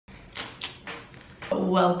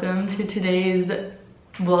Welcome to today's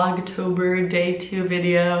Vlogtober day 2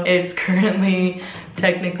 video. It's currently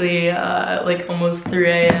technically like almost 3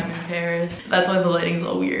 a.m. in Paris. That's why the lighting's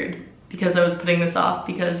all weird, because I was putting this off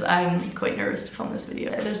because I'm quite nervous to film this video.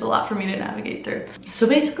 There's a lot for me to navigate through. So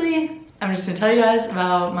basically, I'm just gonna tell you guys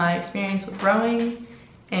about my experience with rowing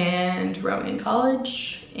and rowing in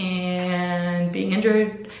college and being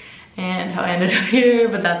injured and how I ended up here.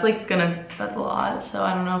 But that's a lot, so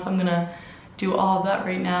I don't know if I'm gonna do all of that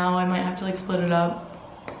right now. I might have to like split it up.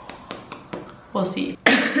 We'll see.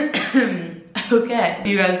 Okay,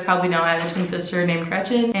 you guys probably know I have a twin sister named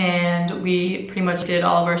Gretchen, and we pretty much did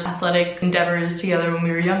all of our athletic endeavors together when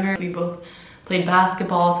we were younger. We both played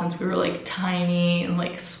basketball since we were like tiny, and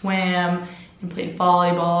like swam and played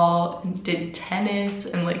volleyball and did tennis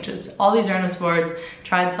and like just all these random sports.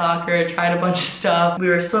 Tried soccer, tried a bunch of stuff. We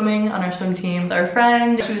were swimming on our swim team. Our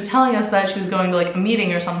friend, she was telling us that she was going to like a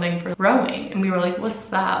meeting or something for rowing, and we were like, what's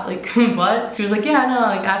that? Like, what? She was like, yeah, no,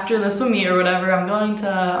 like after the swim meet or whatever, I'm going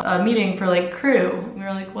to a meeting for like crew. And we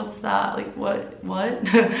were like, what's that? Like, what? We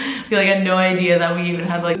like had no idea that we even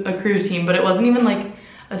had like a crew team, but it wasn't even like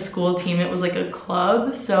a school team, it was like a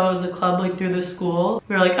club. So it was a club like through the school.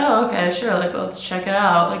 We were like, oh, okay, sure, like let's check it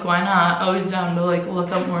out, like why not? Always down to like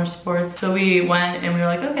look up more sports. So we went and we were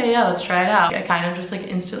like, okay, yeah, let's try it out. I kind of just like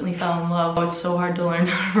instantly fell in love. Oh, it's so hard to learn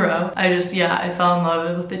how to row. I fell in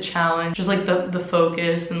love with the challenge, just like the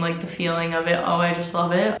focus and like the feeling of it. Oh, I just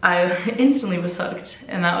love it. I instantly was hooked,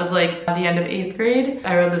 and that was like at the end of 8th grade.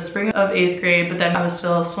 I rowed the spring of 8th grade, but then I was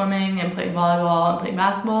still swimming and playing volleyball and playing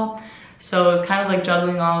basketball. So it was kind of like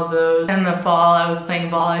juggling all of those. In the fall, I was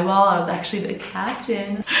playing volleyball. I was actually the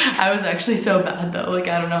captain. I was actually so bad though. Like,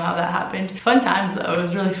 I don't know how that happened. Fun times though, it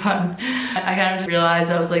was really fun. I kind of just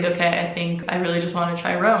realized, I was like, okay, I think I really just want to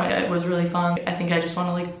try rowing. It was really fun. I think I just want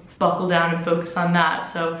to like buckle down and focus on that.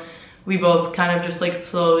 So we both kind of just like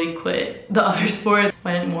slowly quit the other sport,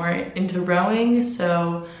 went more into rowing.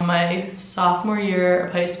 So my sophomore year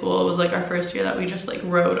of high school was like our first year that we just like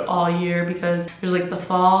rowed all year, because there's like the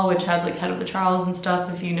fall, which has like Head of the Charles and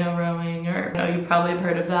stuff, if you know rowing, or you probably have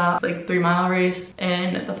heard of that. It's like 3-mile race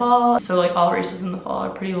in the fall. So like all races in the fall are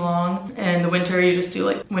pretty long. And the winter, you just do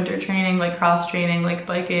like winter training, like cross training, like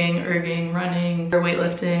biking, erging, running, or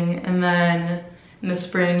weightlifting. And then in the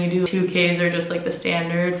spring, you do 2Ks, are just like the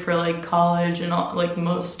standard for like college and all, like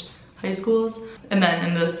most high schools. And then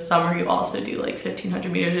in the summer, you also do like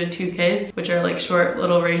 1500 meters and 2Ks, which are like short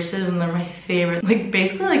little races, and they're my favorite, like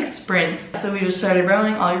basically like sprints. So we just started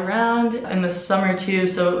rowing all year round in the summer too.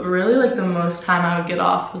 So really like the most time I would get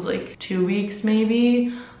off was like 2 weeks maybe,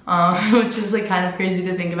 which is like kind of crazy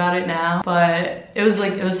to think about it now. But it was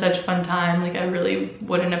such a fun time. Like I really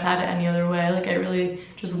wouldn't have had it any other way. Like I really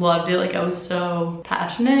just loved it. Like I was so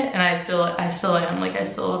passionate, and I still am. Like I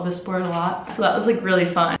still love the sport a lot. So that was like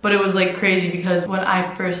really fun. But it was like crazy because when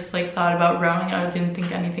I first like thought about rowing, I didn't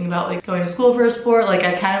think anything about like going to school for a sport. Like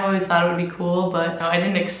I kind of always thought it would be cool, but I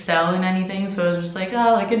didn't excel in anything. So I was just like,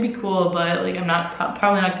 oh, like it'd be cool, but like I'm not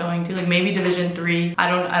probably not going to. Like maybe Division 3.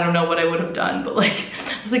 I don't know what I would have done, but like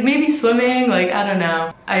I was like maybe swimming. Like I don't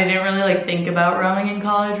know. I didn't really like think about rowing in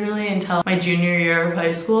college really until my junior year of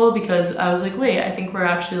high school, because I was like, wait, I think we're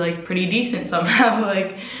actually like pretty decent somehow.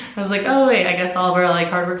 Like I was like, oh wait, I guess all of our like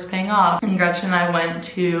hard work's paying off. And Gretchen and I went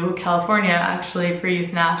to California actually for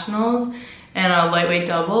youth nationals and a lightweight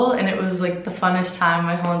double, and it was like the funnest time of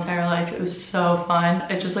my whole entire life. It was so fun.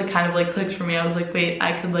 It just like kind of like clicked for me. I was like, wait,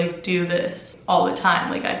 I could like do this all the time.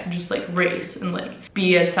 Like I could just like race and like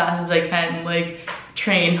be as fast as I can, like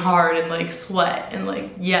train hard and like sweat and like,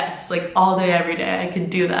 yes, like all day every day I could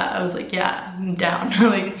do that. I was like, yeah, I'm down.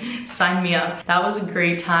 Like sign me up. That was a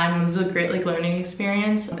great time. It was a great like learning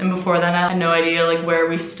experience. And before then I had no idea like where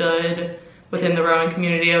we stood within the rowing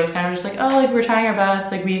community. I was kind of just like, oh, like we're trying our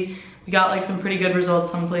best. Like we got like some pretty good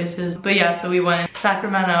results some places. But yeah, so we went to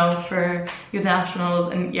Sacramento for youth nationals,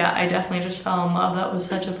 and yeah, I definitely just fell in love. That was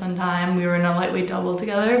such a fun time. We were in a lightweight double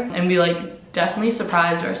together, and we like definitely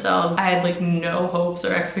surprised ourselves. I had like no hopes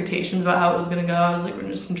or expectations about how it was gonna go. I was like, we're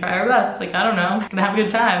just gonna try our best. Like, I don't know, gonna have a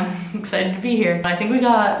good time. I'm excited to be here. I think we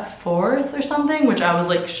got 4th or something, which I was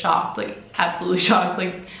like shocked, like absolutely shocked.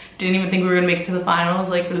 Like didn't even think we were gonna make it to the finals.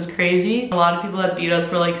 Like it was crazy. A lot of people that beat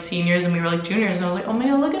us were like seniors and we were like juniors, and I was like, oh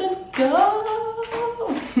man, look at us go.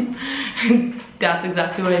 That's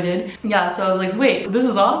exactly what I did. Yeah, so I was like, wait, this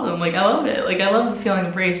is awesome. Like I love it. Like I love the feeling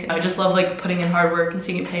of racing. I just love like putting in hard work and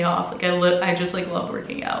seeing it pay off. Like I just like love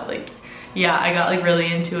working out. Like yeah, I got like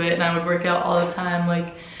really into it, and I would work out all the time.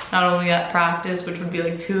 Like not only at practice, which would be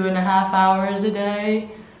like 2.5 hours a day,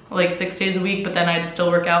 like 6 days a week, but then I'd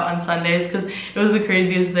still work out on Sundays because it was the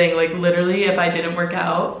craziest thing. Like literally if I didn't work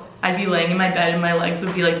out, I'd be laying in my bed and my legs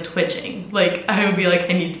would be like twitching. Like I would be like,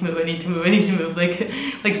 I need to move, I need to move, I need to move.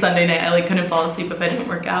 Like Sunday night, I like couldn't fall asleep if I didn't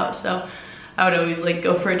work out. So I would always like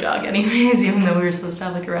go for a jog anyways, even though we were supposed to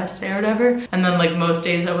have like a rest day or whatever. And then like most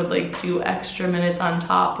days I would like do extra minutes on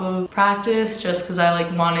top of practice just because I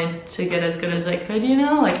like wanted to get as good as I could, you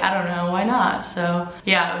know? Like, I don't know, why not? So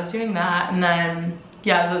yeah, I was doing that. And then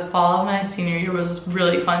yeah, the fall of my senior year was a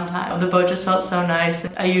really fun time. The boat just felt so nice.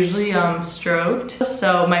 I usually stroked,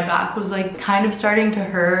 so my back was like kind of starting to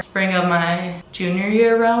hurt. Spring of my junior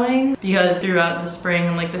year rowing, because throughout the spring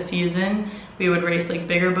and like the season, we would race like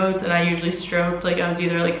bigger boats and I usually stroked. Like I was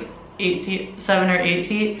either like 7 or 8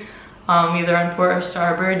 seat, either on port or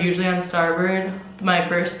starboard, usually on starboard my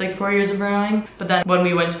first like 4 years of rowing. But then when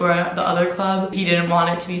we went to the other club, he didn't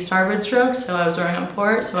want it to be starboard stroke, so I was rowing on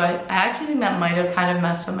port. So I actually think that might have kind of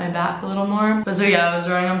messed up my back a little more. But so yeah, I was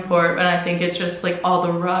rowing on port, and I think it's just like all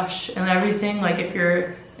the rush and everything. Like if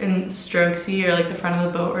you're in stroke C or like the front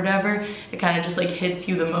of the boat or whatever, it kind of just like hits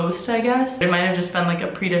you the most, I guess. It might have just been like a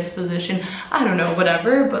predisposition, I don't know,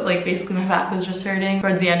 whatever, but like basically my back was just hurting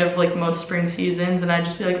towards the end of like most spring seasons, and I'd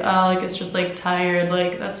just be like, oh, like it's just like tired,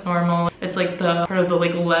 like that's normal. It's like the part of the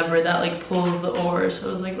like lever that like pulls the oar, so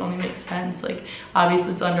it was like it only makes sense. Like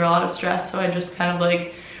obviously it's under a lot of stress, so I just kind of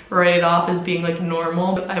like write it off as being like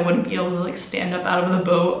normal. I wouldn't be able to like stand up out of the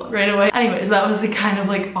boat right away. Anyways, that was like kind of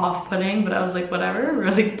like off-putting, but I was like, whatever,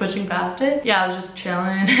 we're like pushing past it. Yeah, I was just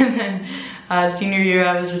chilling. And then senior year,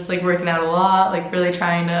 I was just like working out a lot, like really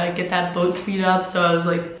trying to get that boat speed up. So I was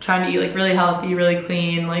like trying to eat like really healthy, really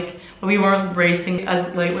clean, like we weren't racing as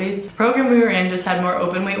lightweights. The program we were in just had more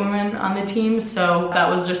open weight women on the team, so that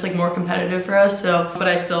was just like more competitive for us. So, but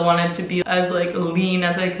I still wanted to be as like lean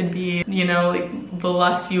as I could be, you know, like the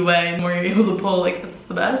less you weigh, the more you're able to pull, like that's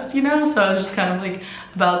the best, you know? So I was just kind of like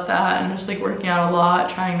about that and just like working out a lot,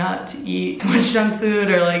 trying not to eat too much junk food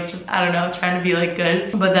or like just, I don't know, trying to be like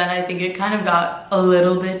good. But then I think it kind of got a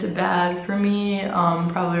little bit bad for me,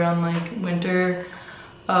 probably around like winter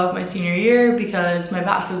of my senior year, because my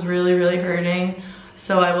back was really hurting,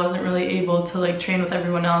 so I wasn't really able to like train with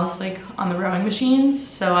everyone else like on the rowing machines.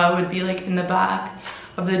 So I would be like in the back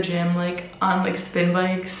of the gym like on like spin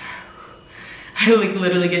bikes. I like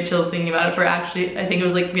literally get chills thinking about it. For actually, I think it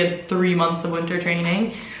was like we had 3 months of winter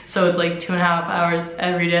training, so it's like 2.5 hours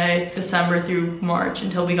every day, December through March,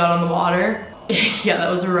 until we got on the water. Yeah, that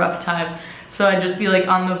was a rough time. So I'd just be like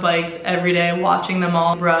on the bikes every day watching them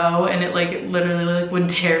all row, and it like literally like would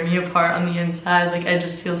tear me apart on the inside. Like I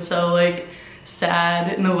just feel so like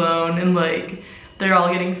sad and alone, and like they're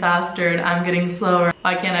all getting faster and I'm getting slower.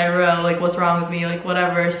 Why can't I row? Like what's wrong with me? Like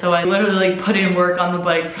whatever. So I literally like put in work on the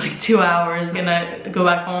bike for like 2 hours, and I'd go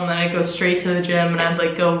back home, and then I'd go straight to the gym and I'd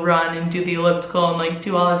like go run and do the elliptical and like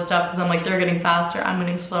do all this stuff, because I'm like, they're getting faster, I'm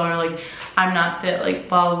getting slower, like I'm not fit, like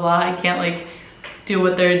blah blah blah. I can't like do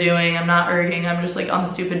what they're doing, I'm not erging, I'm just like on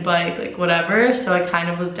the stupid bike, like whatever. So I kind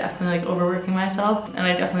of was definitely like overworking myself, and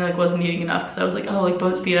I definitely like wasn't eating enough, because I was like, oh, like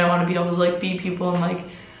boat speed, I want to be able to like beat people and like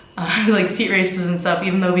like seat races and stuff.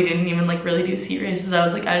 Even though we didn't even like really do seat races, I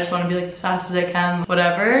was like, I just want to be like as fast as I can,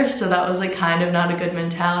 whatever. So that was like kind of not a good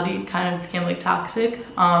mentality, kind of became like toxic.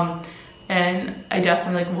 And I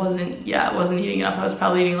definitely like wasn't eating enough. I was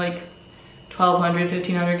probably eating like 1,200,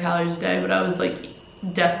 1,500 calories a day, but I was like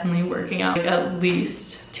definitely working out like at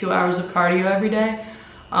least 2 hours of cardio every day.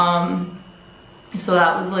 So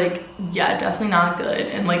that was like, yeah, definitely not good.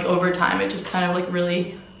 And like over time it just kind of like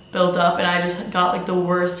really built up, and I just got like the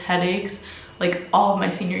worst headaches like all of my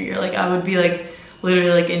senior year. Like I would be like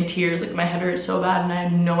literally like in tears, like my head hurt so bad and I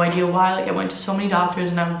had no idea why. Like I went to so many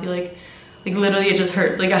doctors and I would be like literally it just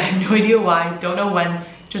hurts, like I have no idea why, don't know when,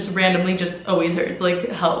 just randomly just always hurts, like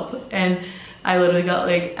help. And I literally got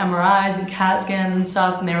like MRIs and CAT scans and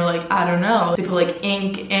stuff, and they were like, I don't know, they put like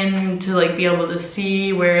ink in to like be able to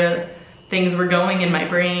see where things were going in my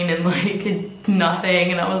brain, and like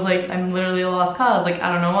nothing. And I was like, I'm literally a lost cause, like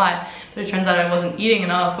I don't know why. But it turns out I wasn't eating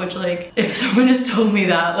enough, which like if someone just told me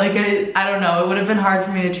that, like I don't know, it would have been hard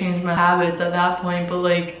for me to change my habits at that point, but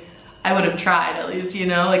like I would have tried at least, you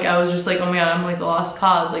know? Like I was just like, oh my god, I'm like a lost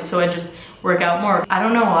cause. Like so I just work out more. I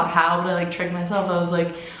don't know how, but I like tricked myself. I was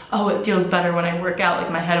like, oh, it feels better when I work out.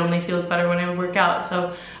 Like my head only feels better when I work out.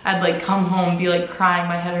 So I'd like come home, be like crying,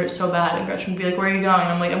 my head hurts so bad, and Gretchen would be like, where are you going?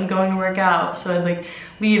 I'm like, I'm going to work out. So I'd like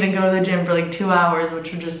leave and go to the gym for like 2 hours,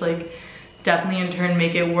 which would just like definitely in turn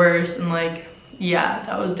make it worse. And like yeah,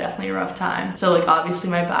 that was definitely a rough time. So like obviously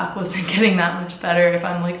my back wasn't getting that much better if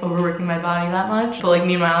I'm like overworking my body that much. But like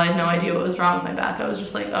meanwhile, I had no idea what was wrong with my back. I was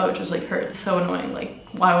just like, oh, it just like hurts. So annoying. Like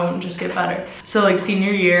why won't it just get better? So like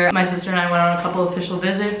senior year, my sister and I went on a couple of official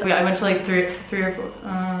visits. I went to like three or four,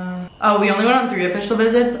 we only went on 3 official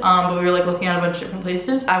visits, but we were like looking at a bunch of different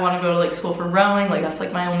places. I want to go to like school for rowing. Like that's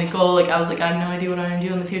like my only goal. Like I was like, I have no idea what I'm gonna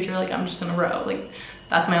do in the future. Like I'm just gonna row. Like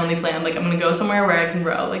that's my only plan. Like I'm gonna go somewhere where I can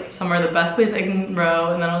row, like somewhere the best place I can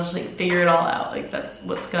row, and then I'll just like figure it all out. Like that's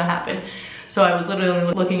what's gonna happen. So I was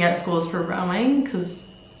literally looking at schools for rowing because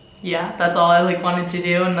yeah, that's all I like wanted to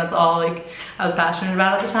do, and that's all like I was passionate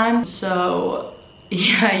about at the time. So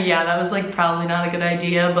yeah, that was like probably not a good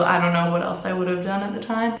idea, but I don't know what else I would have done at the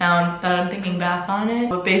time now that I'm thinking back on it.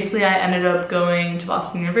 But basically I ended up going to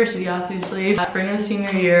Boston University, obviously. Spring of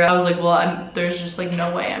senior year, I was like, well, there's just like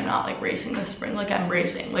no way I'm not like racing this spring. Like I'm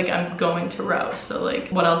racing, like I'm going to row. So like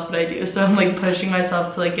what else would I do? So I'm like pushing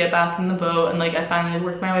myself to like get back in the boat, and like I finally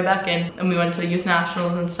worked my way back in, and we went to youth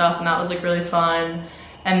nationals and stuff, and that was like really fun.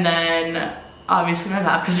 And then obviously my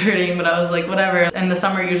back was hurting, but I was like, whatever. And the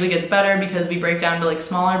summer usually gets better because we break down to like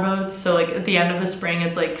smaller boats. So like at the end of the spring,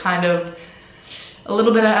 it's like kind of a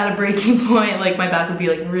little bit at a breaking point. Like my back would be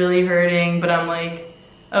like really hurting, but I'm like,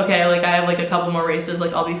 okay, like I have like a couple more races,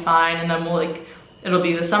 like I'll be fine. And then we'll like, it'll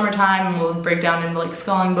be the summertime, and we'll break down into like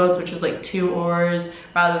sculling boats, which is like 2 oars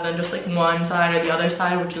rather than just like one side or the other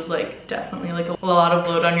side, which is like definitely like a lot of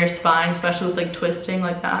load on your spine, especially with like twisting,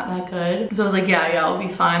 like not that good. So I was like, yeah, I'll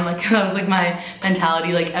be fine. Like that was like my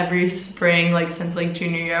mentality, like every spring, like since like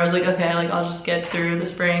junior year, I was like, okay, like I'll just get through the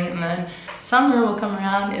spring, and then summer will come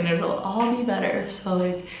around and it'll all be better. So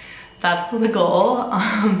like that's the goal.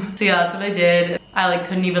 So yeah, that's what I did. I like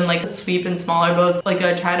couldn't even like sweep in smaller boats. Like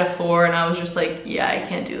I tried a 4 and I was just like, yeah, I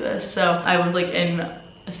can't do this. So I was like in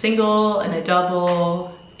a single and a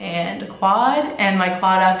double and a quad, and my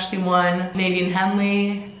quad actually won Canadian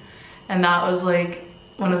Henley, and that was like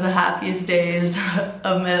one of the happiest days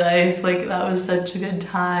of my life. Like that was such a good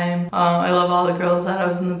time. I love all the girls that I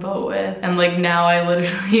was in the boat with, and like now I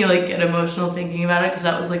literally like get emotional thinking about it because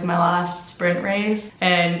that was like my last sprint race.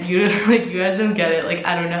 And you like you guys don't get it. Like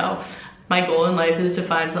I don't know, my goal in life is to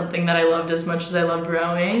find something that I loved as much as I loved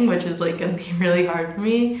rowing, which is like gonna be really hard for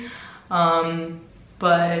me.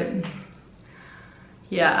 But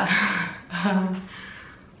yeah.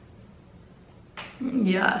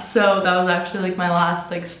 Yeah, so that was actually like my last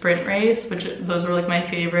like sprint race, which those were like my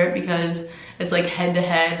favorite because it's like head to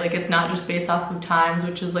head. Like it's not just based off of times,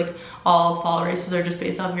 which is like all fall races are just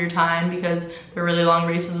based off of your time because they're really long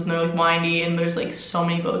races and they're like windy and there's like so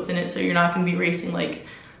many boats in it. So you're not gonna be racing like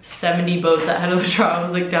 70 boats ahead of the draw. I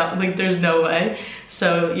was like down, like there's no way.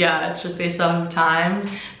 So yeah, it's just based off of times.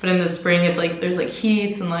 But in the spring, it's like there's like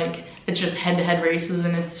heats and like it's just head to head races,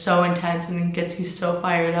 and it's so intense and it gets you so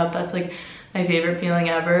fired up. That's like my favorite feeling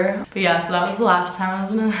ever. But yeah, so that was the last time I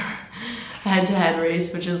was in a head to head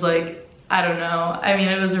race, which is like, I don't know. I mean,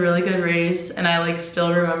 it was a really good race and I like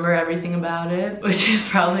still remember everything about it, which is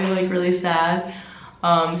probably like really sad.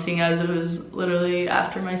 Seeing as it was literally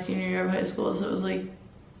after my senior year of high school, so it was like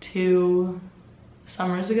 2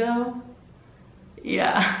 summers ago.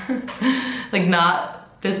 Yeah. Like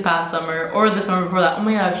not this past summer or the summer before that. Oh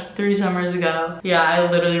my gosh, 3 summers ago. Yeah,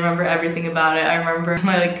 I literally remember everything about it. I remember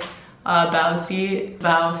my like bow seat.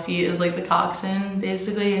 Bow seat is like the coxswain,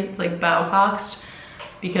 basically. It's like bow coxed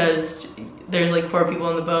because there's like 4 people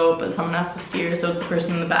in the boat, but someone has to steer, so it's the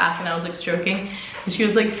person in the back. And I was like stroking, and she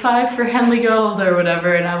was like 5 for Henley Gold or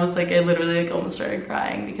whatever, and I was like, I literally like almost started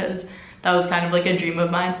crying because that was kind of like a dream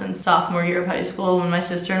of mine since sophomore year of high school when my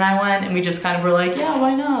sister and I went, and we just kind of were like, yeah,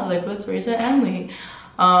 why not? Like let's race at Henley.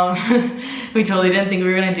 We totally didn't think we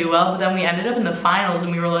were gonna do well, but then we ended up in the finals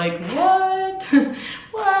and we were like, what?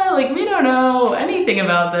 What? Like we don't know anything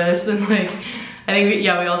about this. And like I think we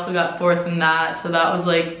also got 4th in that, so that was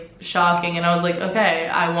like shocking. And I was like, okay,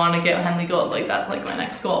 I want to get Henley Gold, like that's like my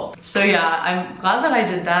next goal. So yeah, I'm glad that I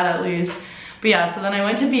did that at least. But yeah, so then I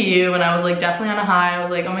went to BU and I was like definitely on a high. I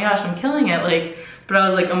was like, oh my gosh, I'm killing it. Like, but I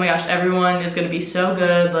was like, oh my gosh, everyone is gonna be so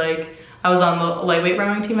good. Like I was on the lightweight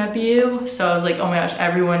rowing team at BU, so I was like, oh my gosh,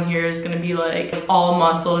 everyone here is gonna be like all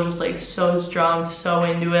muscle, just like so strong, so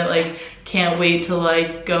into it. Like can't wait to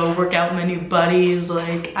like go work out with my new buddies.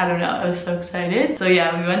 Like I don't know, I was so excited. So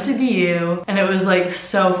yeah, we went to BU and it was like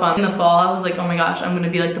so fun. In the fall I was like, oh my gosh, I'm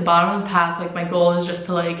gonna be like the bottom of the pack. Like my goal is just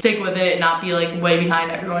to like stick with it and not be like way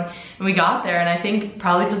behind everyone. And we got there, and I think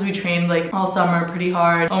probably because we trained like all summer pretty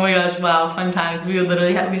hard. Oh my gosh, wow, fun times. We would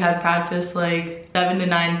literally we'd have practice like 7 to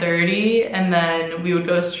 9:30, and then we would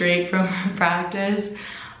go straight from practice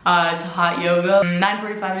to hot yoga,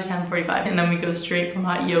 9:45 to 10:45, and then we go straight from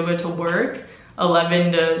hot yoga to work.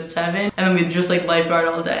 11 to 7, and then we'd just like lifeguard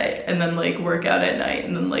all day and then like work out at night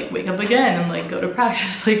and then like wake up again and like go to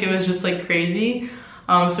practice. Like it was just like crazy.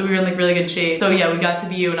 So we were in like really good shape. So yeah, we got to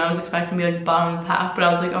BU and I was expecting to be like bottom of the pack, but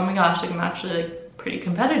I was like, oh my gosh, like I'm actually like pretty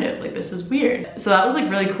competitive. Like this is weird. So that was like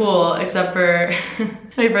really cool, except for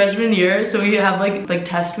my freshman year. So we have like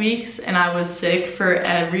test weeks and I was sick for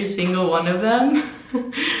every single one of them.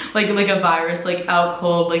 like a virus, like out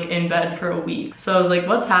cold, like in bed for a week. So I was like,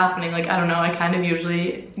 what's happening? Like, I don't know, I kind of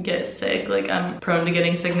usually get sick. Like I'm prone to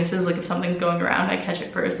getting sicknesses. Like if something's going around, I catch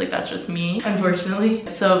it first. Like that's just me, unfortunately.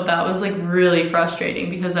 So that was like really frustrating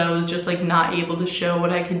because I was just like not able to show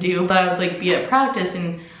what I could do. But I would like be at practice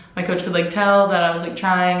and my coach could like tell that I was like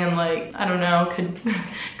trying and like, I don't know,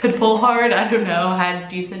 could pull hard. I don't know, had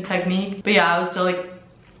decent technique. But yeah, I was still like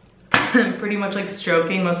pretty much like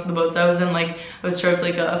stroking most of the boats I was in. Like I was stroked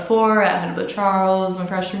like a 4 at Head of the Charles my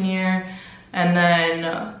freshman year, and then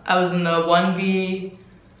I was in the 1V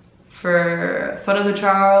for Foot of the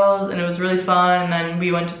Charles, and it was really fun. And then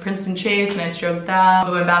we went to Princeton Chase and I stroked that,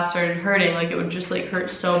 but my back started hurting. Like it would just like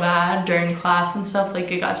hurt so bad during class and stuff.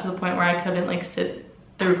 Like it got to the point where I couldn't like sit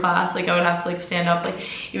through class. Like I would have to like stand up. Like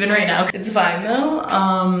even right now it's fine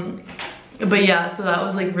though. But yeah, so that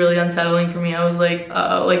was like really unsettling for me. I was like,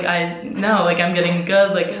 like I know, like I'm getting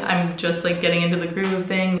good, like I'm just like getting into the groove of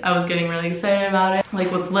things. I was getting really excited about it.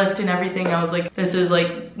 Like with lift and everything, I was like, this is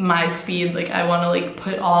like my speed. Like I want to like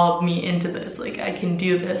put all of me into this. Like I can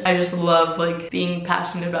do this. I just love like being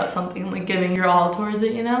passionate about something, like giving your all towards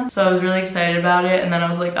it, you know? So I was really excited about it. And then I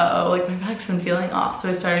was like, uh oh, like my back's been feeling off. So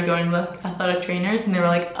I started going to the athletic trainers and they were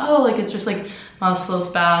like, oh, like it's just like muscle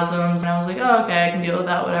spasms. And I was like, oh, okay, I can deal with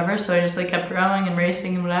that, whatever. So I just like kept growing and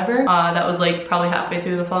racing and whatever. That was like probably halfway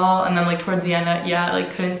through the fall. And then like towards the end, yeah, I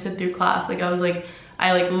like couldn't sit through class. Like I was like,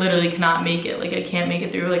 I like literally cannot make it. Like I can't make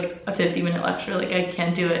it through like a 50-minute lecture. Like I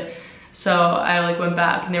can't do it. So I like went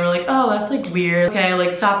back and they were like, oh, that's like weird. Okay,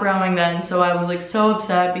 like stop rowing then. So I was like so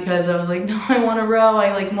upset because I was like, no, I want to row.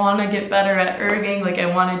 I like want to get better at erging. Like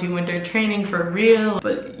I want to do winter training for real.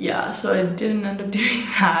 But yeah, so I didn't end up doing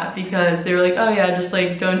that because they were like, oh yeah, just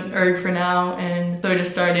like don't erg for now. And so I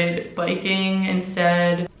just started biking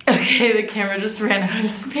instead. Okay, the camera just ran out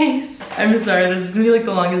of space. I'm sorry, this is gonna be like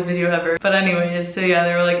the longest video ever. But anyways, so yeah,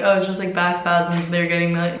 they were like, oh, it's just like back spasms. They're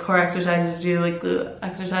getting like core exercises to do, like the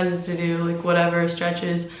exercises to do, like whatever,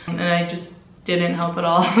 stretches. And I just didn't help at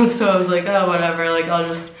all. So I was like, oh, whatever, like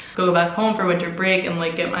I'll just go back home for winter break and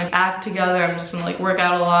like get my act together. I'm just gonna like work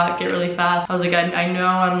out a lot, get really fast. I was like, I know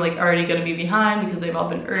I'm like already gonna be behind because they've all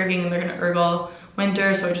been erging and they're gonna erg all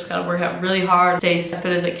winter, so I just gotta work out really hard, stay as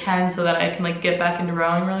fit as I can so that I can like get back into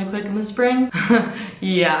rowing really quick in the spring.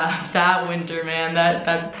 Yeah, that winter, man,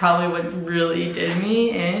 that's probably what really did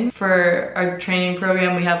me in. For our training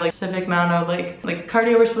program, we have like a specific amount of like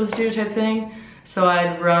cardio we're supposed to do type thing. So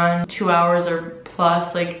I'd run 2 hours or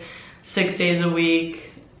plus like 6 days a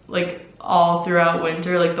week, like all throughout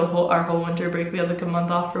winter, like our whole winter break. We had like a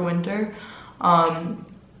month off for winter.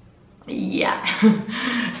 Yeah.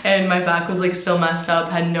 And my back was like still messed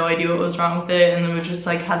up, had no idea what was wrong with it, and it would just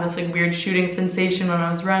like have this like weird shooting sensation when I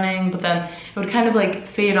was running, but then it would kind of like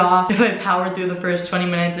fade off. If I powered through the first 20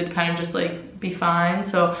 minutes, it'd kind of just like be fine.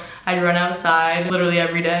 So I'd run outside literally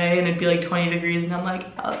every day and it'd be like 20 degrees and I'm like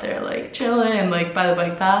out there like chilling like by the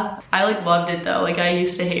bike path. I like loved it though. Like I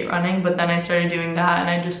used to hate running, but then I started doing that and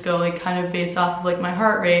I just go like kind of based off of like my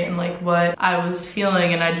heart rate and like what I was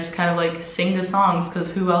feeling, and I just kind of like sing the songs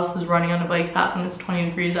because who else is running on a bike path when it's 20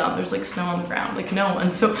 degrees out and there's like snow on the ground? Like no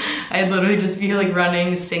one. So I'd literally just be like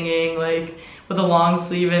running, singing, like with a long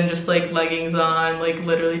sleeve and just like leggings on, like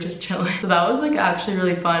literally just chilling. So that was like actually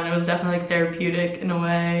really fun. It was definitely like therapeutic in a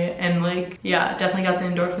way, and like yeah, definitely got the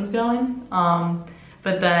endorphins going.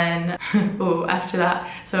 But then oh, after that,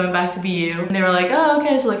 so I went back to BU and they were like, oh,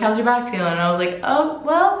 okay, so like how's your back feeling? And I was like, oh,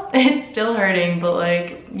 well, it's still hurting, but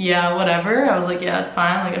like yeah, whatever. I was like, yeah, it's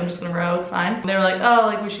fine, like I'm just gonna row, it's fine. And they were like, oh,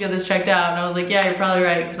 like we should get this checked out. And I was like, yeah, you're probably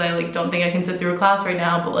right, because I like don't think I can sit through a class right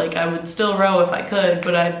now, but like I would still row if I could,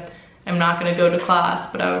 but I'm not gonna go to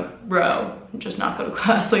class, but I would row, just not go to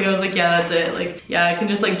class. Like I was like, yeah, that's it. Like, yeah, I can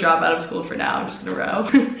just like drop out of school for now. I'm just gonna row.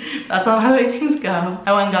 That's not how things go.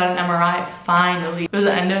 I went and got an MRI finally. It was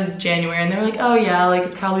the end of January and they were like, oh yeah, like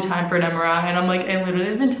it's probably time for an MRI. And I'm like, I literally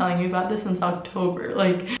have been telling you about this since October.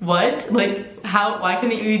 Like, what? Like, why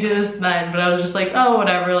couldn't you do this then? But I was just like, oh,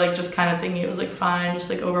 whatever, like just kind of thinking it was like fine, just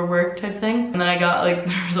like overworked type thing. And then I got like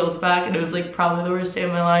the results back and it was like probably the worst day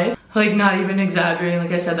of my life. Like not even exaggerating,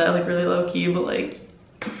 like I said that like really low key, but like,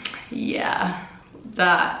 yeah,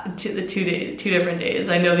 that the two different days.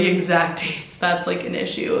 I know the exact dates, that's like an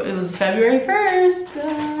issue. It was February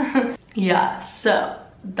 1st. Yeah, so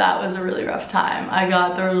that was a really rough time. I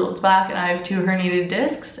got the results back and I have 2 herniated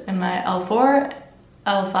discs in my L4,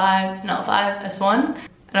 L5, and L5, S1.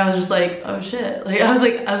 And I was just like, oh shit. Like I was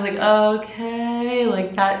like, okay,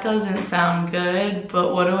 like that doesn't sound good,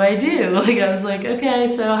 but what do I do? Like I was like, okay,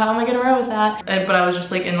 so how am I gonna row with that? But I was just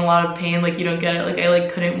like in a lot of pain, like you don't get it. Like I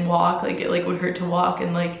like couldn't walk, like it like would hurt to walk,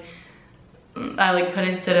 and like I like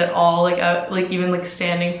couldn't sit at all. Like I like even like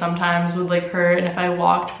standing sometimes would like hurt, and if I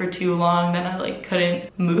walked for too long then I like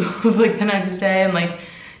couldn't move like the next day, and like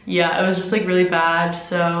yeah, it was just like really bad.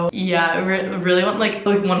 So yeah, it really went like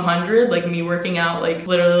 100, like me working out like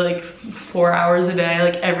literally like 4 hours a day,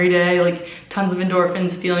 like every day, like tons of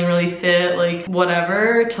endorphins, feeling really fit, like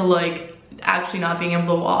whatever, to like actually not being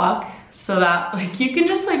able to walk. So that like you can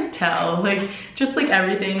just like tell, like just like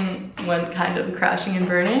everything went kind of crashing and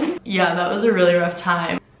burning. Yeah, that was a really rough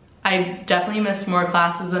time. I definitely missed more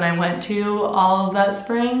classes than I went to all of that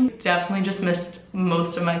spring. Definitely just missed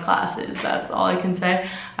most of my classes. That's all I can say.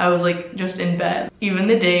 I was like just in bed. Even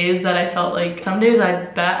the days that I felt like, some days I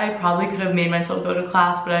bet I probably could have made myself go to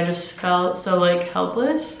class, but I just felt so like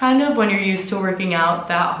helpless. Kind of when you're used to working out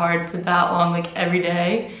that hard for that long, like every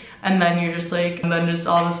day, and then you're just like, and then just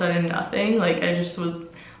all of a sudden nothing. Like I just was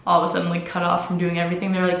all of a sudden like cut off from doing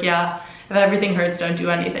everything. They're like, yeah, if everything hurts, don't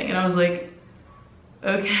do anything. And I was like,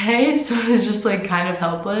 okay. So I was just like kind of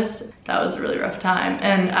helpless. That was a really rough time.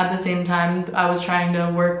 And at the same time, I was trying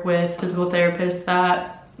to work with physical therapists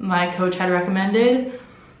that my coach had recommended,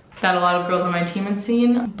 that a lot of girls on my team had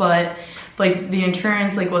seen, but like the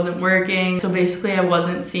insurance like wasn't working. So basically I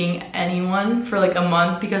wasn't seeing anyone for like a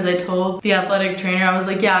month, because I told the athletic trainer, I was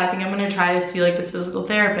like, yeah, I think I'm gonna try to see like this physical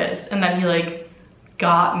therapist. And then he like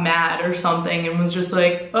got mad or something and was just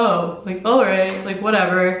like, oh, like, all right, like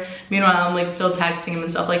whatever. Meanwhile, I'm like still texting him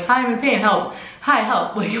and stuff like, hi, I'm in pain, help, hi,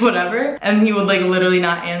 help, like whatever. And he would like literally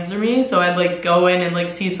not answer me. So I'd like go in and like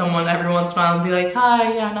see someone every once in a while and be like,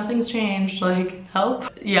 hi, yeah, nothing's changed, like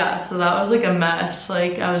help. Yeah, so that was like a mess.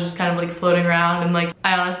 Like I was just kind of like floating around, and like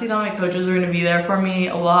I honestly thought my coaches were gonna be there for me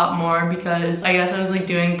a lot more, because I guess I was like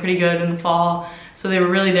doing pretty good in the fall. So they were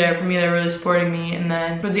really there for me, they were really supporting me. And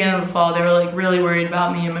then towards the end of the fall, they were like really worried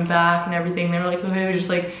about me and my back and everything. They were like, okay, we just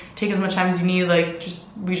like take as much time as you need, like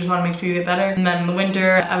we just want to make sure you get better. And then in the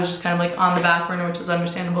winter, I was just kind of like on the back burner, which is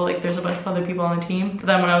understandable. Like there's a bunch of other people on the team. But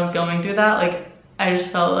then when I was going through that, like I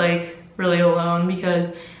just felt like really alone,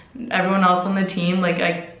 because everyone else on the team, like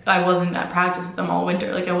I wasn't at practice with them all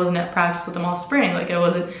winter. Like I wasn't at practice with them all spring. Like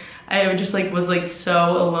I just like was like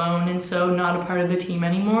so alone and so not a part of the team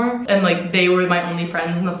anymore. And like they were my only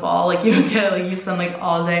friends in the fall. Like you don't get like, you spend like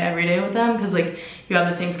all day every day with them, because like you have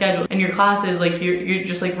the same schedule. And your classes, like you're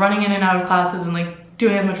just like running in and out of classes and like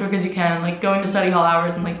doing as much work as you can, like going to study hall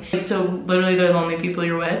hours, and like so literally they're the only people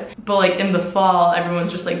you're with. But like in the fall,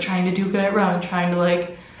 everyone's just like trying to do good at rowing, trying to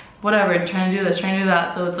like whatever, trying to do this, trying to do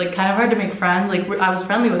that. So it's like kind of hard to make friends. Like I was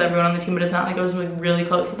friendly with everyone on the team, but it's not like I was like really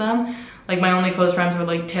close with them. Like my only close friends were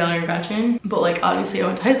like Taylor and Gretchen, but like obviously I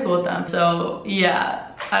went to high school with them. So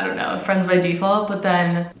yeah, I don't know, friends by default. But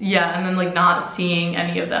then yeah, and then like not seeing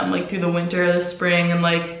any of them like through the winter, the spring, and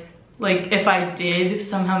like if I did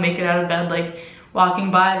somehow make it out of bed, like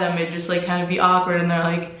walking by them, it'd just like kind of be awkward, and they're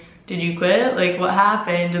like, did you quit? Like what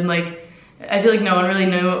happened? And like I feel like no one really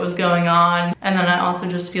knew what was going on. And then I also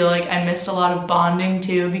just feel like I missed a lot of bonding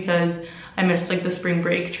too, because I missed like the spring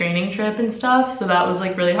break training trip and stuff. So that was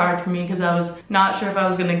like really hard for me, because I was not sure if I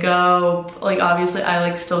was gonna go. Like obviously I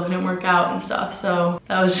like still couldn't work out and stuff. So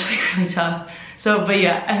that was just like really tough. So, but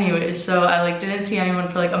yeah, anyways, so I like didn't see anyone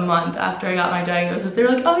for like a month after I got my diagnosis. They were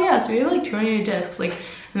like, oh yeah, so you have like 2 herniated discs. Like,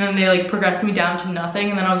 and then they like progressed me down to nothing.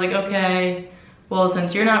 And then I was like, okay, well,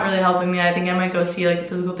 since you're not really helping me, I think I might go see like a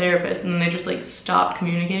physical therapist. And then they just like stopped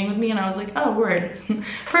communicating with me, and I was like, oh, word,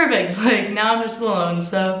 perfect. Like now I'm just alone.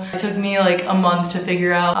 So it took me like a month to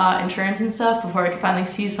figure out insurance and stuff before I could finally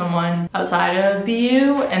see someone outside of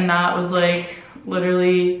BU. And that was like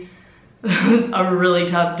literally a really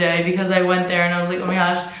tough day, because I went there and I was like, oh my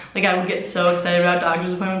gosh, like I would get so excited about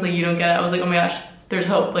doctor's appointments, like you don't get it. I was like, oh my gosh, there's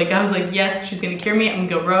hope. Like I was like, yes, she's gonna cure me. I'm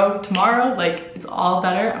gonna go row tomorrow. Like it's all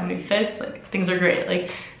better. I'm gonna be fixed. Like things are great.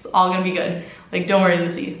 Like it's all gonna be good. Like don't worry,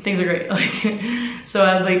 Lucy, things are great. Like so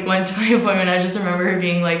I like went to my appointment. I just remember her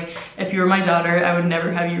being like, if you were my daughter, I would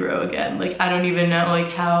never have you row again. Like I don't even know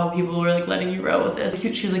like how people were like letting you row with this.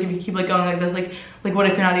 She was like, if you keep like going like this, like what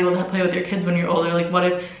if you're not able to play with your kids when you're older? Like what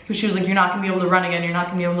if, she was like, you're not gonna be able to run again, you're not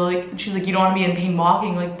gonna be able to like, she's like, you don't want to be in pain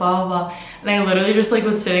walking, like blah blah blah. And I literally just like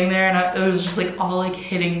was sitting there, and it was just like all like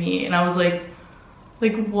hitting me, and I was like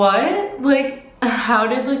what? Like how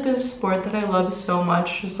did like this sport that I love so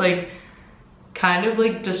much just like kind of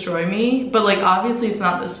like destroy me? But like obviously it's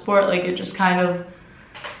not the sport, like it just kind of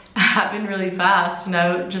happened really fast, and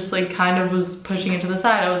I just like kind of was pushing it to the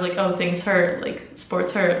side. I was like, oh, things hurt, like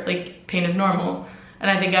sports hurt, like pain is normal. And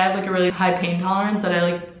I think I have like a really high pain tolerance that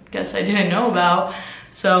I like guess I didn't know about.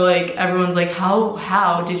 So like everyone's like,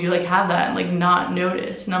 how did you like have that and like not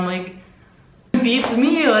notice? And I'm like, beats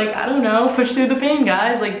me, like I don't know, push through the pain,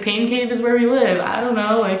 guys. Like pain cave is where we live. I don't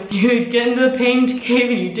know, like you get into the pain cave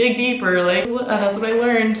and you dig deeper. Like that's what I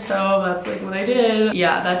learned, so that's like what I did.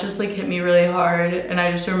 Yeah, that just like hit me really hard. And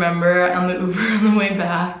I just remember on the Uber on the way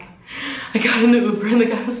back, I got in the Uber and the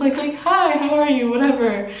guy was like hi, how are you, whatever.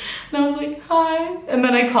 And I was like, hi. And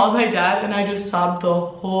then I called my dad and I just sobbed the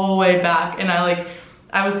whole way back. And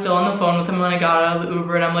I was still on the phone with him when I got out of the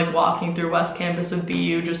Uber, and I'm like walking through West Campus of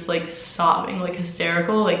BU just like sobbing, like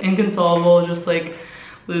hysterical, like inconsolable, just like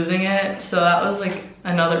losing it. So that was like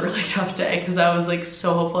another really tough day because I was like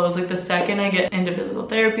so hopeful. I was like, the second I get into physical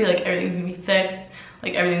therapy, like everything's gonna be fixed,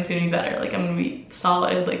 like everything's gonna be better, like I'm gonna be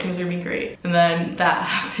solid, like things are gonna be great. And then that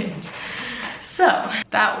happened. So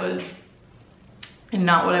that was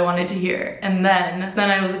not what I wanted to hear. And then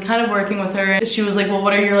I was kind of working with her. She was like, well,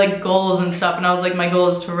 what are your like goals and stuff? And I was like, my goal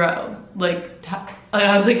is to row. Like,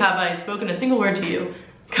 I was like, have I spoken a single word to you?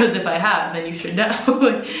 Because if I have, then you should know.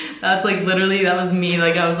 Like, that's like literally, that was me.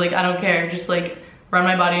 Like, I was like, I don't care. Just like run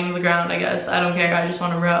my body into the ground, I guess. I don't care. I just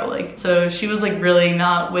want to row. Like, so she was like really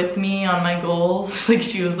not with me on my goals. Like,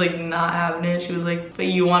 she was like not having it. She was like, but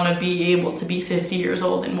you want to be able to be 50 years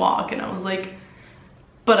old and walk. And I was like,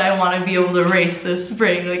 but I want to be able to race this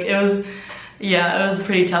spring. Like it was, yeah, it was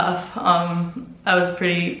pretty tough. I was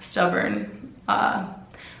pretty stubborn.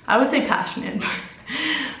 I would say passionate,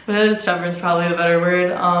 but stubborn is probably the better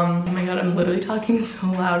word. Oh my God, I'm literally talking so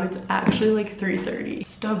loud. It's actually like 3:30.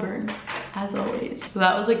 Stubborn, as always. So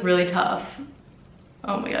that was like really tough.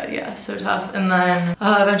 Oh my God, yeah, so tough. And then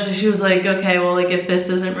eventually she was like, okay, well, like if this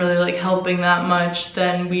isn't really like helping that much,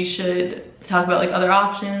 then we should talk about like other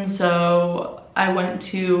options. So I went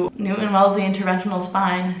to Newton Wellesley Interventional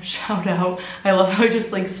Spine, shout out. I love how I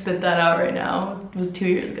just like spit that out right now. It was 2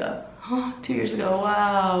 years ago. 2 years ago,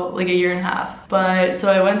 wow, like a year and a half. But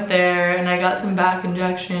so I went there and I got some back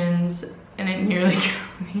injections and it nearly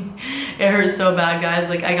killed me. It hurt so bad, guys.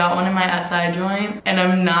 Like I got one in my SI joint, and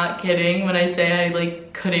I'm not kidding when I say I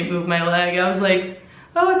like couldn't move my leg. I was like,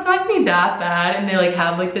 oh, it's not gonna be that bad. And they like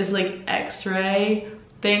have like this like x-ray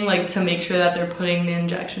thing, like to make sure that they're putting the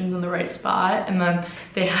injections in the right spot. And then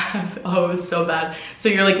they have, oh, it was so bad. So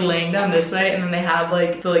you're like laying down this way, and then they have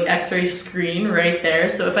like the like x-ray screen right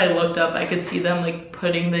there. So if I looked up, I could see them like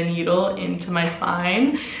putting the needle into my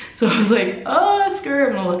spine. So I was like, oh, screw it,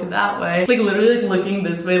 I'm gonna look it that way. Like literally like looking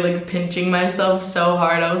this way, like pinching myself so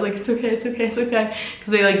hard. I was like, it's okay, it's okay, it's okay.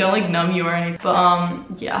 Cause they like don't like numb you or anything.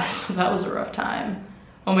 But yeah, so that was a rough time.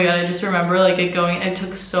 Oh my God, I just remember like it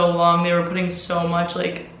took so long. They were putting so much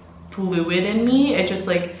like fluid in me. It just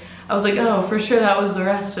like, I was like, oh, for sure that was the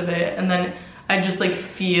rest of it. And then I just like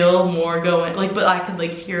feel more going, like, but I could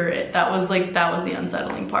like hear it. That was the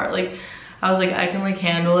unsettling part. Like, I was like, I can like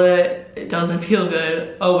handle it. It doesn't feel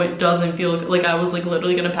good. Oh, it doesn't feel good. Like I was like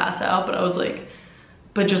literally gonna pass out, but I was like,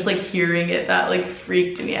 but just like hearing it, that like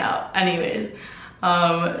freaked me out. Anyways.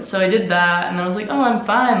 So I did that, and then I was like, oh, I'm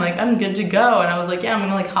fine, like I'm good to go. And I was like, yeah, I'm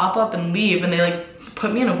gonna like hop up and leave. And they like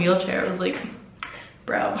put me in a wheelchair. I was like,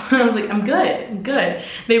 bro. I was like, I'm good, I'm good.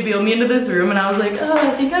 They wheeled me into this room, and I was like, oh,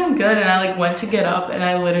 I think I'm good. And I like went to get up, and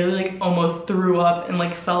I literally like almost threw up and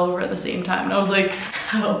like fell over at the same time. And I was like,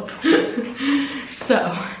 help.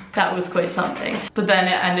 So that was quite something. But then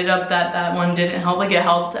it ended up that one didn't help. Like it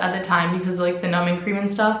helped at the time because of, like the numbing cream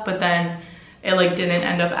and stuff, but then it like didn't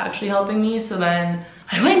end up actually helping me. So then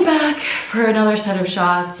I went back for another set of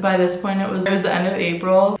shots. By this point it was the end of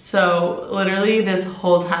April. So literally this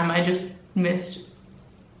whole time I just missed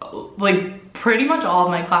like pretty much all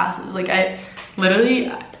of my classes. Like I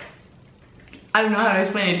don't know how to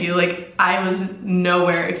explain it to you. Like I was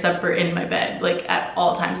nowhere except for in my bed, like at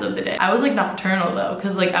all times of the day. I was like nocturnal though,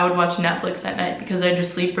 because like I would watch Netflix at night because I'd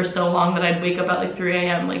just sleep for so long that I'd wake up at like 3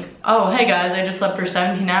 a.m. like, oh, hey guys, I just slept for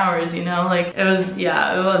 17 hours, you know? Like it was,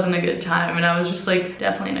 yeah, it wasn't a good time. And I was just like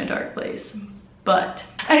definitely in a dark place. But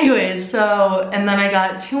anyways, so, and then I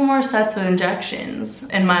got 2 more sets of injections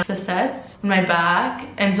in my facets, in my back.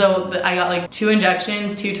 And so I got like 2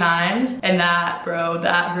 injections 2 times. And that, bro,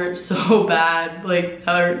 that hurt so bad. Like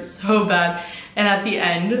that hurt so bad. And at the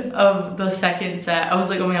end of the second set, I was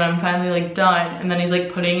like, oh my God, I'm finally like done. And then he's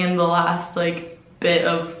like putting in the last like bit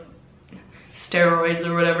of steroids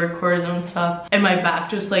or whatever, cortisone stuff. And my back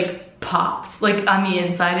just like pops. Like on the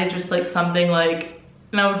inside, it just like something like,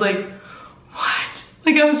 and I was like, what?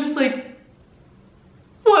 Like I was just like,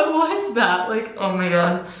 what was that? Like, oh my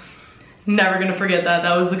God. Never gonna forget that.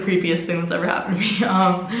 That was the creepiest thing that's ever happened to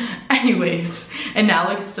me. Anyways, and now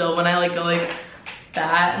like still when I like go like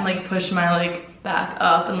that and like push my like back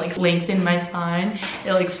up and like lengthen my spine,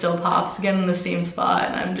 it like still pops again in the same spot,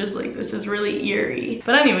 and I'm just like, this is really eerie.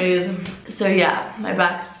 But anyways, so yeah, my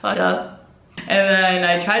back's fucked up. And then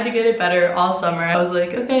I tried to get it better all summer. I was like,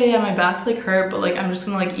 okay, yeah, my back's like hurt, but like I'm just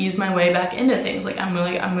gonna like ease my way back into things. Like I'm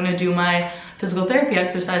gonna do my physical therapy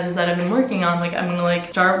exercises that I've been working on. Like I'm gonna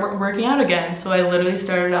like start working out again. So I literally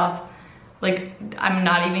started off, like, I'm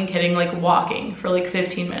not even kidding, like walking for like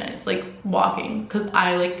 15 minutes, like walking, because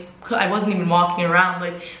I wasn't even walking around.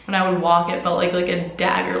 Like when I would walk, it felt like a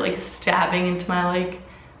dagger like stabbing into my like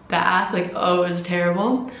back. Like, oh, it was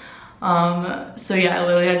terrible. So yeah, I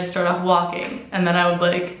literally had to start off walking, and then I would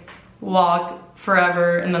like walk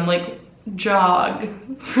forever and then like jog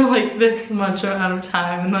for like this much amount of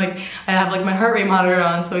time, and like I'd have like my heart rate monitor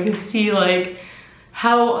on so I could see like,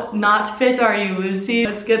 how not fit are you, Lucy?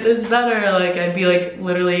 Let's get this better. Like I'd be like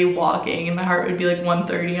literally walking and my heart would be like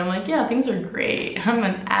 130. I'm like, yeah, things are great. I'm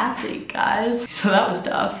an athlete, guys. So that was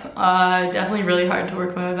tough. Definitely really hard to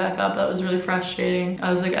work my way back up. That was really frustrating.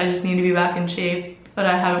 I was like, I just need to be back in shape, but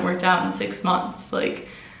I haven't worked out in 6 months. Like,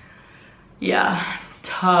 yeah,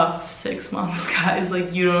 tough 6 months, guys.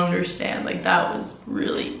 Like, you don't understand. Like, that was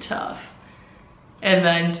really tough. And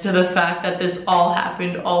then to the fact that this all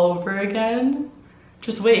happened all over again,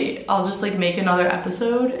 just wait, I'll just like make another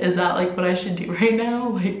episode. Is that like what I should do right now?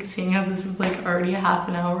 Like, seeing as this is like already half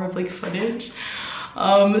an hour of like footage.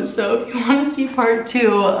 So if you want to see part 2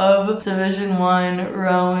 of Division 1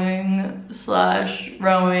 rowing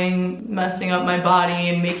messing up my body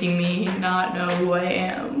and making me not know who I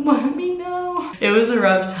am, let me know. It was a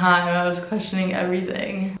rough time. I was questioning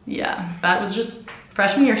everything. Yeah, that was just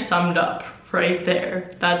freshman year summed up right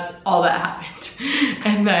there. That's all that happened.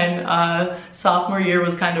 And then sophomore year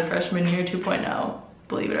was kind of freshman year 2.0,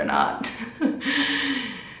 believe it or not.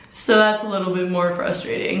 So that's a little bit more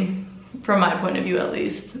frustrating. From my point of view, at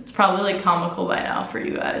least. It's probably like comical by now for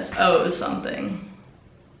you guys. Oh, it was something.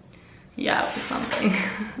 Yeah, it was something.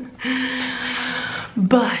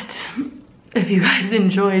 But if you guys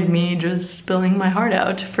enjoyed me just spilling my heart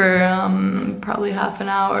out for probably half an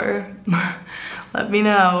hour, let me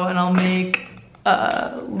know and I'll make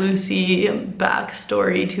Lucy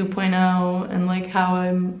backstory 2.0 and like how I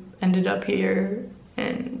ended up here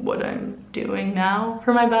and what I'm doing now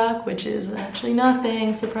for my back, which is actually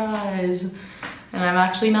nothing, surprise. And I'm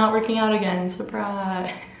actually not working out again,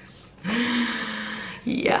 surprise.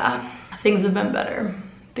 Yeah, things have been better.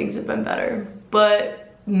 Things have been better,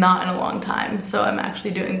 but not in a long time. So I'm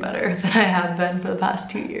actually doing better than I have been for the past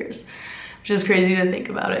 2 years, which is crazy to think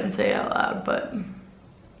about it and say out loud, but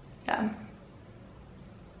yeah.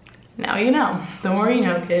 Now you know. The more you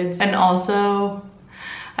know, kids. And also,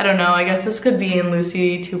 I don't know, I guess this could be in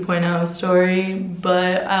Lucy 2.0 story,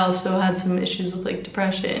 but I also had some issues with like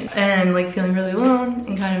depression and like feeling really alone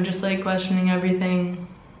and kind of just like questioning everything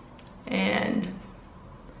and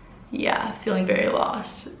yeah, feeling very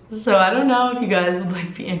lost. So I don't know if you guys would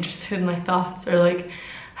like be interested in my thoughts or like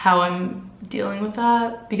how I'm dealing with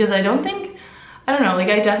that, because I don't know, like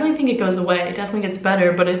I definitely think it goes away. It definitely gets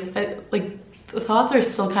better, but like the thoughts are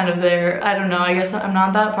still kind of there. I don't know, I guess I'm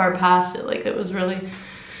not that far past it. Like it was really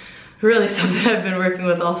something I've been working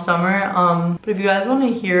with all summer. But if you guys want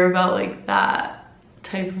to hear about like that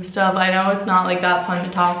type of stuff, I know it's not like that fun to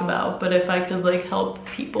talk about, but if I could like help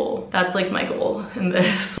people, that's like my goal in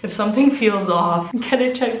this. If something feels off, get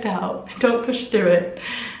it checked out. Don't push through it,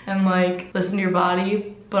 and like listen to your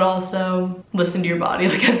body, but also listen to your body.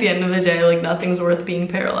 Like at the end of the day, like nothing's worth being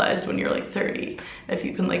paralyzed when you're like 30, if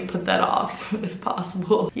you can like put that off if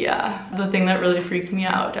possible. Yeah, the thing that really freaked me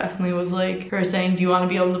out definitely was like her saying, do you want to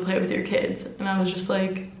be able to play with your kids? And I was just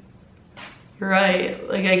like, you're right.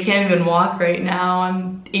 Like I can't even walk right now.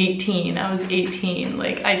 I'm 18. I was 18.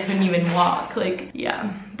 Like I couldn't even walk. Like,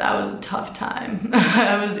 yeah, that was a tough time.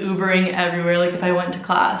 I was Ubering everywhere. Like if I went to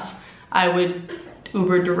class, I would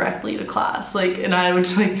Uber directly to class, like, and I would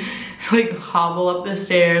just like hobble up the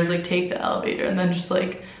stairs, like take the elevator, and then just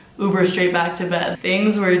like Uber straight back to bed.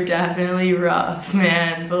 Things were definitely rough,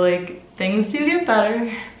 man, but like things do get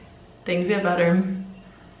better. Things get better.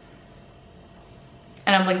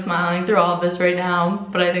 And I'm like smiling through all of this right now,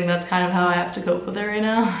 but I think that's kind of how I have to cope with it right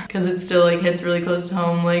now, because it still like hits really close to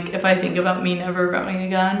home. Like if I think about me never rowing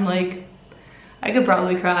again, like I could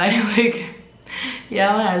probably cry. Like,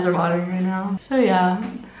 yeah, my eyes are watering right now. So yeah,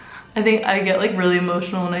 I think I get like really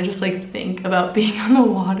emotional when I just like think about being on the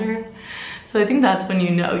water. So I think that's when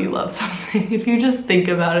you know you love something. If you just think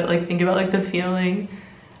about it, like think about like the feeling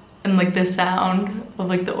and like the sound of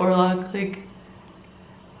like the oarlock, like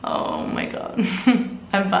Oh my god.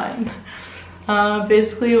 I'm fine.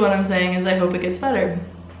 Basically what I'm saying is I hope it gets better.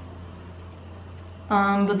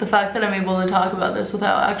 But the fact that I'm able to talk about this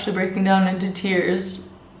without actually breaking down into tears,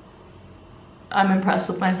 I'm impressed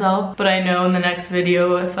with myself. But I know in the next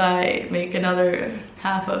video, if I make another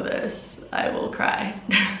half of this, I will cry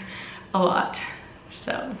a lot.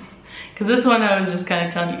 So, because this one I was just kind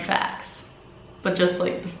of telling you facts, but just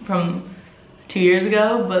like from 2 years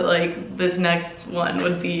ago, but like this next one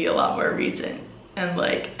would be a lot more recent and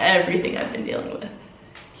like everything I've been dealing with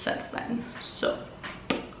since then. So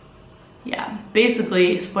yeah,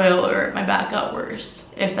 basically, spoiler alert, my back got worse.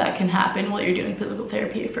 If that can happen while you're doing physical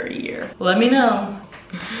therapy for a year, let me know.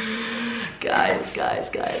 Guys.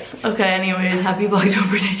 Okay, anyways, happy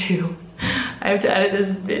Vlogtober Day 2. I have to edit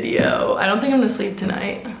this video. I don't think I'm gonna sleep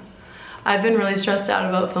tonight. I've been really stressed out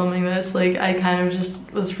about filming this. Like, I kind of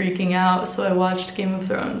just was freaking out, so I watched Game of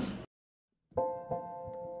Thrones.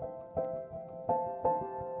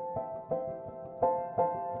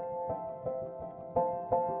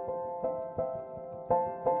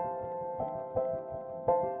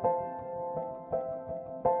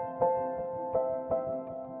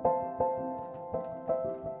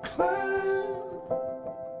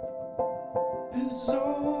 Is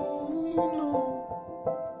all you know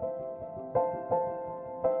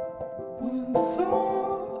when thoughts